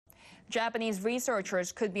Japanese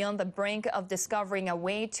researchers could be on the brink of discovering a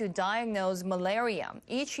way to diagnose malaria.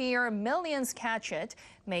 Each year, millions catch it,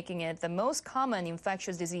 making it the most common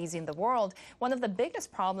infectious disease in the world. One of the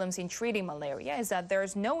biggest problems in treating malaria is that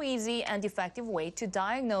there's no easy and effective way to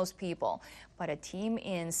diagnose people. But a team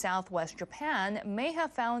in southwest Japan may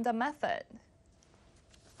have found a method.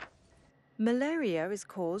 Malaria is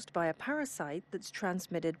caused by a parasite that's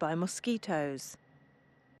transmitted by mosquitoes.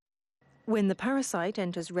 When the parasite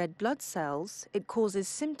enters red blood cells, it causes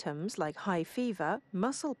symptoms like high fever,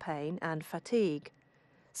 muscle pain, and fatigue.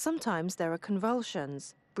 Sometimes there are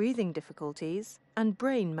convulsions, breathing difficulties, and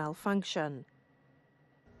brain malfunction.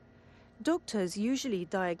 Doctors usually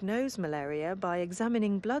diagnose malaria by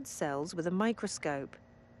examining blood cells with a microscope.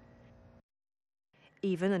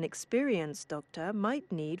 Even an experienced doctor might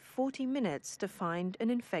need 40 minutes to find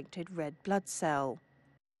an infected red blood cell.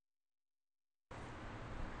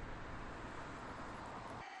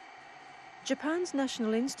 Japan's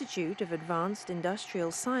National Institute of Advanced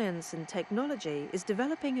Industrial Science and Technology is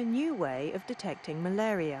developing a new way of detecting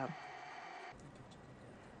malaria.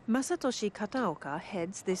 Masatoshi Kataoka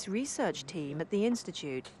heads this research team at the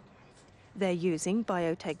institute. They're using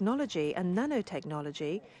biotechnology and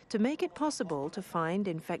nanotechnology to make it possible to find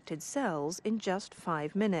infected cells in just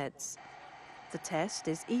 5 minutes. The test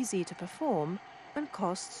is easy to perform and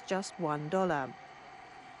costs just $1.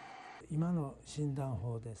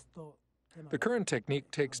 The current technique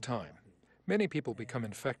takes time. Many people become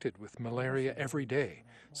infected with malaria every day,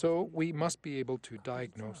 so we must be able to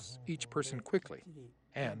diagnose each person quickly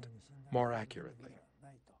and more accurately.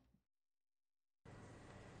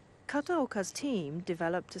 Kataoka's team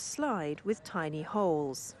developed a slide with tiny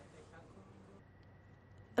holes.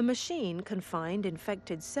 A machine can find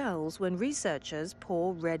infected cells when researchers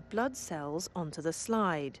pour red blood cells onto the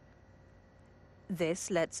slide.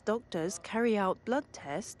 This lets doctors carry out blood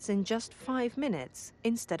tests in just 5 minutes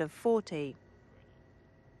instead of 40.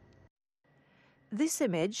 This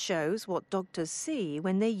image shows what doctors see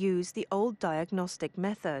when they use the old diagnostic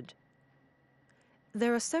method.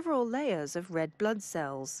 There are several layers of red blood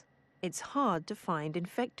cells. It's hard to find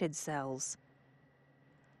infected cells.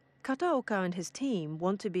 Kataoka and his team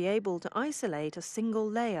want to be able to isolate a single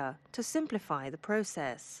layer to simplify the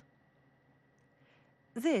process.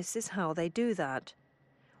 This is how they do that.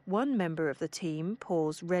 One member of the team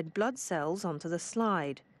pours red blood cells onto the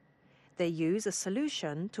slide. They use a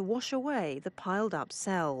solution to wash away the piled-up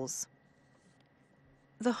cells.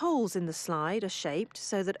 The holes in the slide are shaped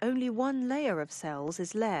so that only one layer of cells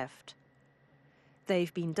is left.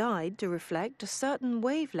 They've been dyed to reflect a certain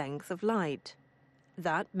wavelength of light.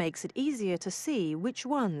 That makes it easier to see which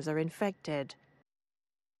ones are infected.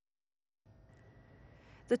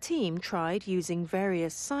 The team tried using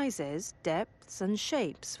various sizes, depths, and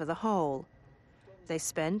shapes for the hole. They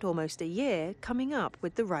spent almost a year coming up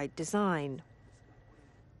with the right design.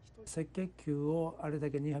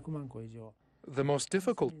 The most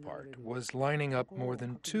difficult part was lining up more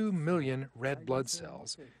than 2 million red blood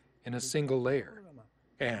cells in a single layer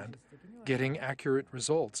and getting accurate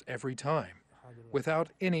results every time without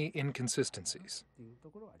any inconsistencies.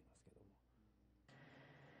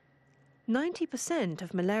 90%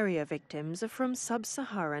 of malaria victims are from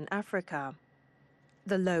sub-Saharan Africa.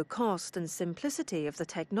 The low cost and simplicity of the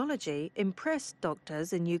technology impressed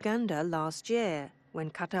doctors in Uganda last year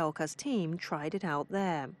when Kataoka's team tried it out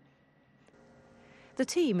there. The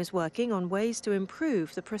team is working on ways to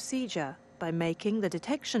improve the procedure by making the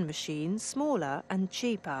detection machine smaller and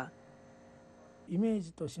cheaper.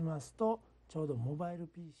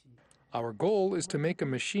 Our goal is to make a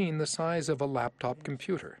machine the size of a laptop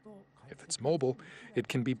computer. If it's mobile, it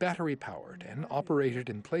can be battery-powered and operated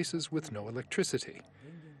in places with no electricity.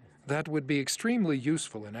 That would be extremely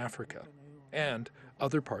useful in Africa and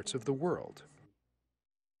other parts of the world.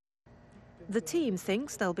 The team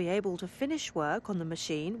thinks they'll be able to finish work on the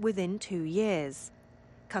machine within 2 years.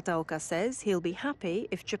 Kataoka says he'll be happy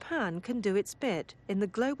if Japan can do its bit in the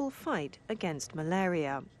global fight against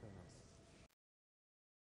malaria.